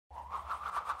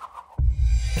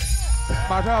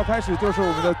马上要开始，就是我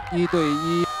们的1对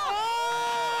1。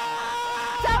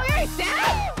周玉贤，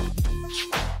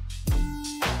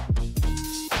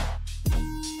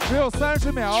只有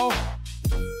30秒，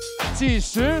计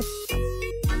时。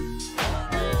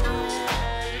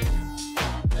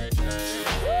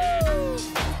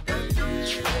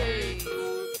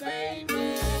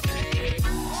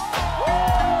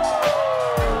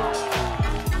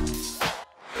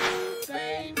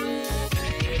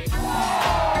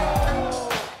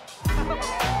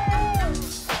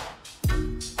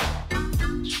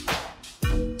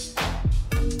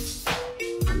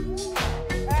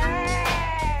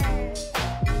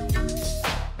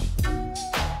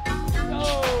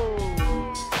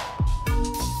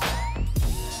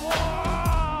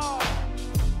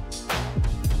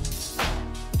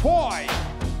 5,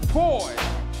 4,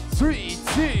 3,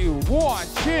 2, 1,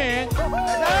 change。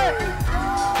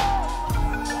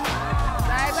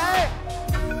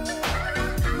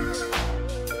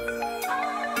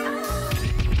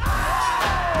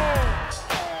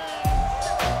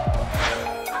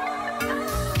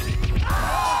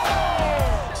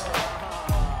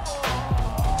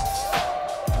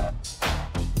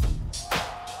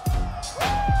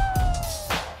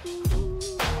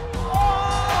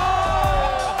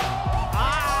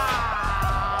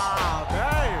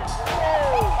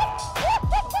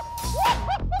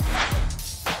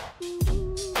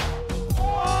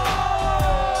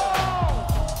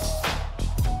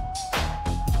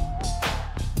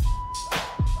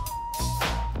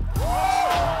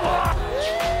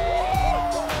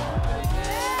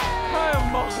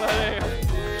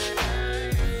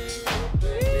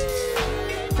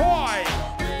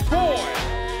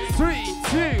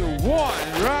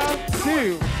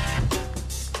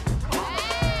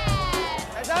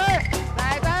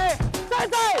仔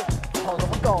仔，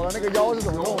那个腰是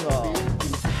怎么弄的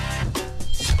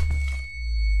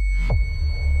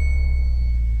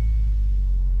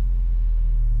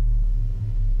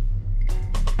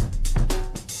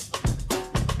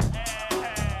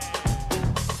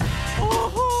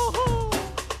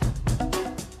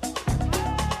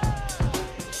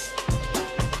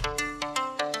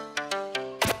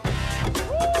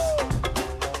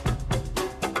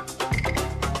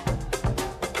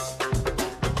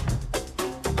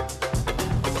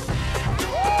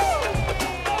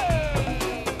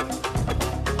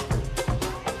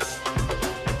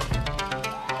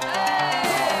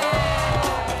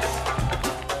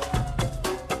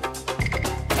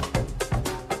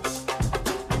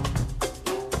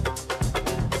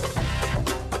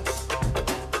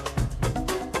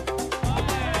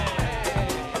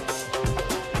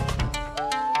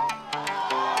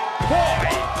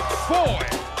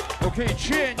？OK,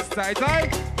 change， 仔仔。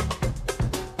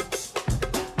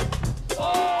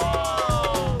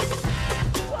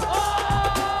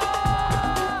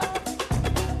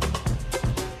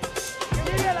音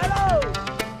乐来喽！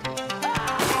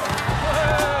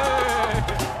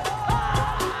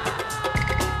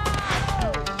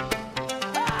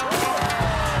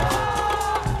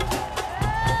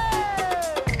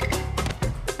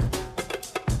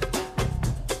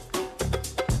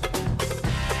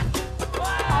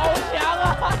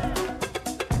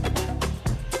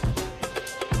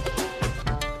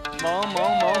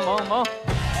萌！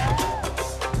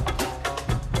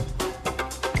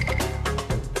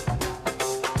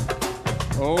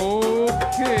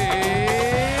 OK，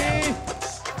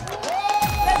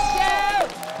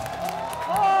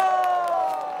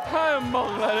 太猛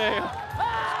了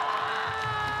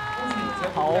这个，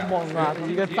好猛啊！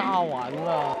一个炸完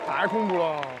了，太恐怖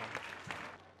了。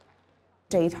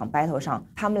这一场 battle 上，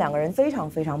他们2个人非常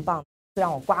棒，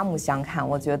让我刮目相看。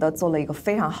我觉得做了一个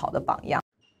非常好的榜样。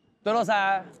对了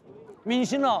噻，明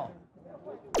星了。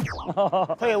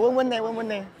可以稳稳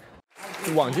的。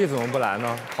往季怎么不来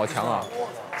呢？好强啊！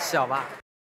小吧。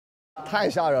太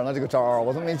吓人了，这个招儿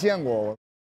我都没见过。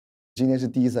今天是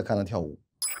第一次看他跳舞，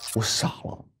我傻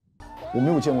了，我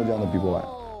没有见过这样的 B-boy，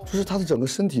 就是他的整个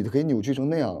身体可以扭曲成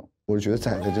那样，我就觉得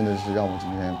仔仔真的是让我今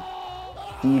天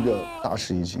第一个大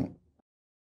吃一惊。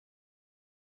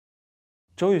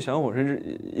周玉祥，我是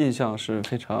印象是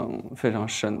非常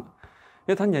深的，因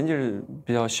为他年纪是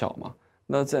比较小嘛，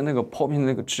那在那个 popping 的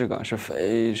那个质感是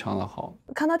非常的好。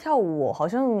看他跳舞，好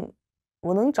像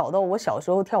我能找到我小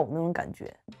时候跳舞那种感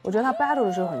觉。我觉得他 battle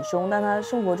的时候很凶，但他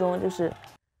生活中就是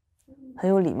很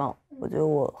有礼貌，我觉得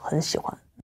我很喜欢。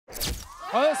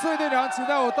好的，4位队长，请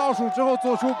在我倒数之后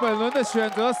做出本轮的选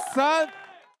择，3、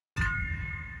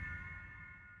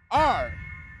2、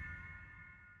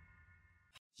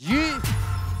1。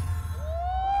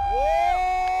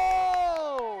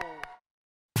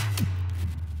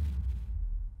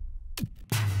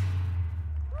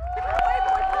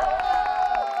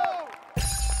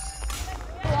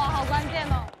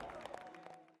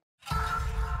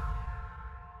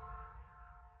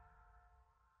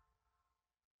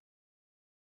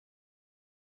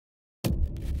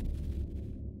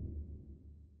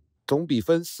总比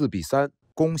分4-3，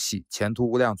恭喜前途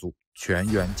无量组全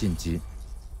员晋级。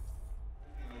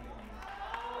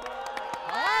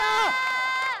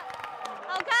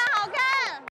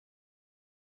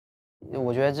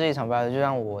我觉得这一场battle就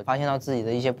让我发现到自己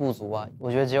的一些不足啊。我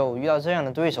觉得只有遇到这样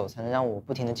的对手，才能让我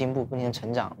不停的进步，不停的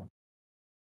成长。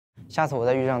下次我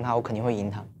再遇上他，我肯定会赢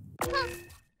他。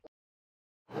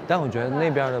但我觉得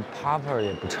那边的 Popper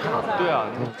也不差。对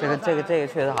啊，这个确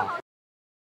实好。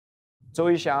周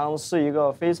一翔是一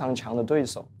个非常强的对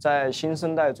手，在新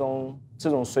生代中，这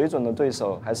种水准的对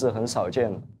手还是很少见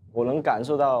的。我能感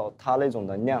受到他那种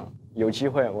能量，有机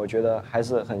会，我觉得还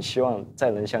是很希望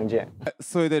再能相见。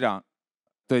4位队长，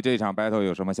对这场 battle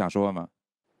有什么想说吗？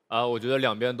我觉得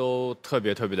两边都特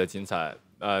别的精彩，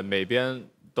每边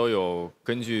都有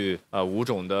根据舞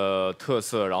种的特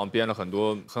色，然后编了很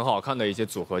多很好看的一些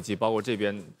组合技，包括这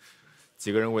边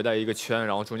几个人围在一个圈，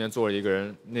然后中间坐着一个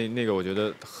人，那个我觉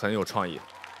得很有创意。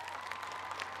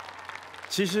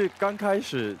其实刚开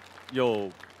始有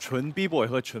纯 B-boy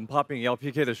和纯 popping 要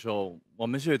PK 的时候，我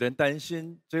们是有点担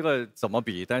心这个怎么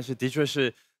比，但是的确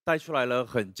是带出来了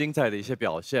很精彩的一些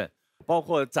表现，包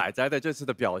括仔仔的这次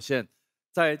的表现，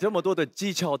在这么多的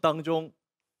技巧当中，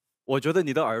我觉得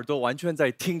你的耳朵完全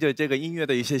在听着这个音乐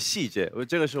的一些细节，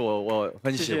这个是我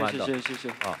很喜欢的。谢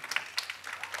谢啊。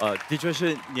的确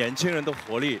是年轻人的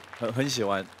活力，很喜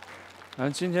欢。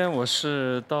今天我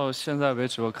是到现在为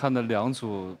止我看的2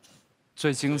组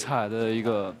最精彩的一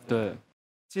个，对，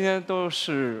今天都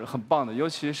是很棒的，尤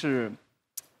其是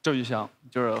周一翔，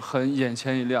就是很眼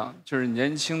前一亮，就是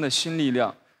年轻的新力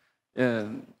量，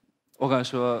我敢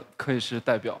说可以是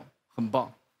代表，很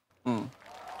棒，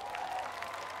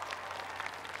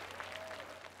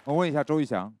我问一下周一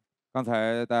翔。刚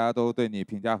才大家都对你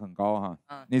评价很高哈，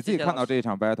你自己看到这一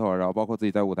场 battle， 然后包括自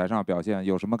己在舞台上表现，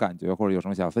有什么感觉或者有什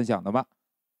么想分享的吗？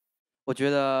我觉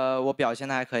得我表现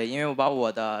的还可以，因为我把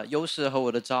我的优势和我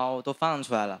的招都放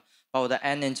出来了，把我的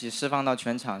energy 释放到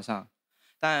全场上。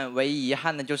但唯一遗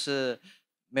憾的就是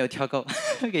没有跳够，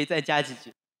可以再加几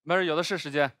句。没事，有的是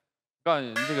时间。告诉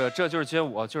你，这就是街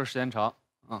舞，就是时间长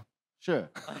啊。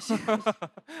是。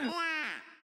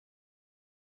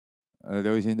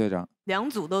刘雨欣队长，2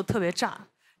组都特别炸，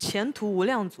前途无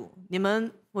量组，你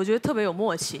们我觉得特别有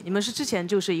默契。你们是之前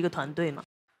就是一个团队吗？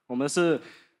我们是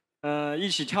一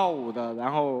起跳舞的，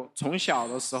然后从小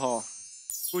的时候，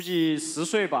估计10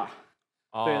岁吧，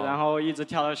对，然后一直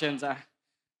跳到现在。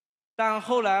但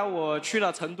后来我去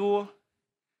了成都，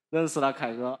认识了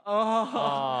凯哥，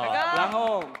然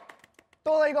后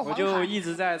多了一个我就一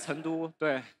直在成都，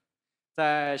对，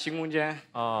在新空间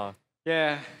啊，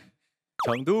耶。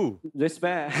成都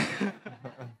 ，respect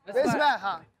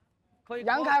哈，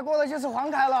杨凯过了就是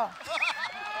黄凯了。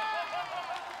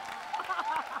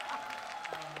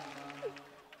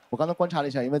我刚才观察了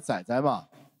一下，因为仔仔嘛，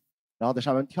然后在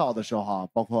上面跳的时候哈，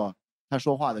包括他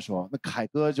说话的时候，那凯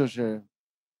哥就是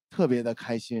特别的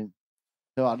开心，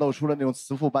对吧？露出了那种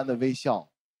慈父般的微笑。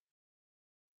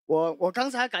我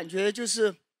刚才感觉就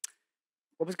是，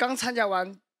我不是刚参加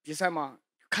完比赛嘛，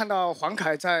看到黄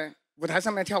凯在舞台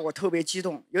上面跳，我特别激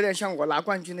动，有点像我拿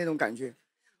冠军那种感觉，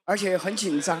而且很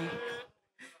紧张。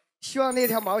希望那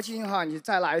条毛巾哈，你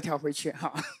再拿一条回去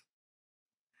哈。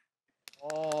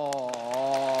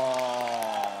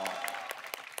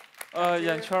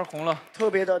眼圈红了，特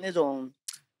别的那种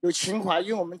有情怀，因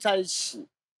为我们在一起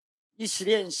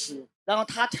练习，然后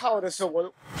他跳的时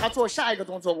候，他做下一个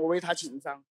动作，我为他紧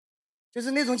张，就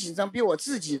是那种紧张比我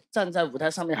自己站在舞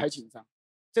台上面还紧张。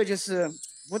这就是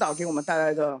舞蹈给我们带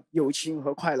来的友情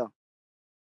和快乐。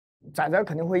仔仔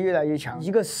肯定会越来越强，一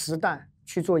个时代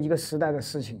去做一个时代的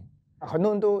事情。很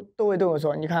多人都会对我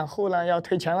说：“你看后浪要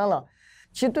推前浪了。”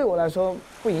其实对我来说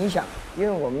不影响，因为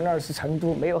我们那儿是成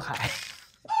都，没有海。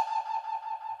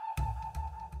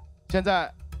现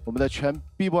在我们的全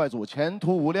B-boy 组前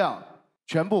途无量，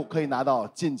全部可以拿到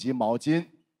晋级毛巾，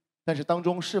但是当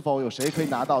中是否有谁可以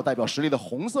拿到代表实力的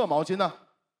红色毛巾呢？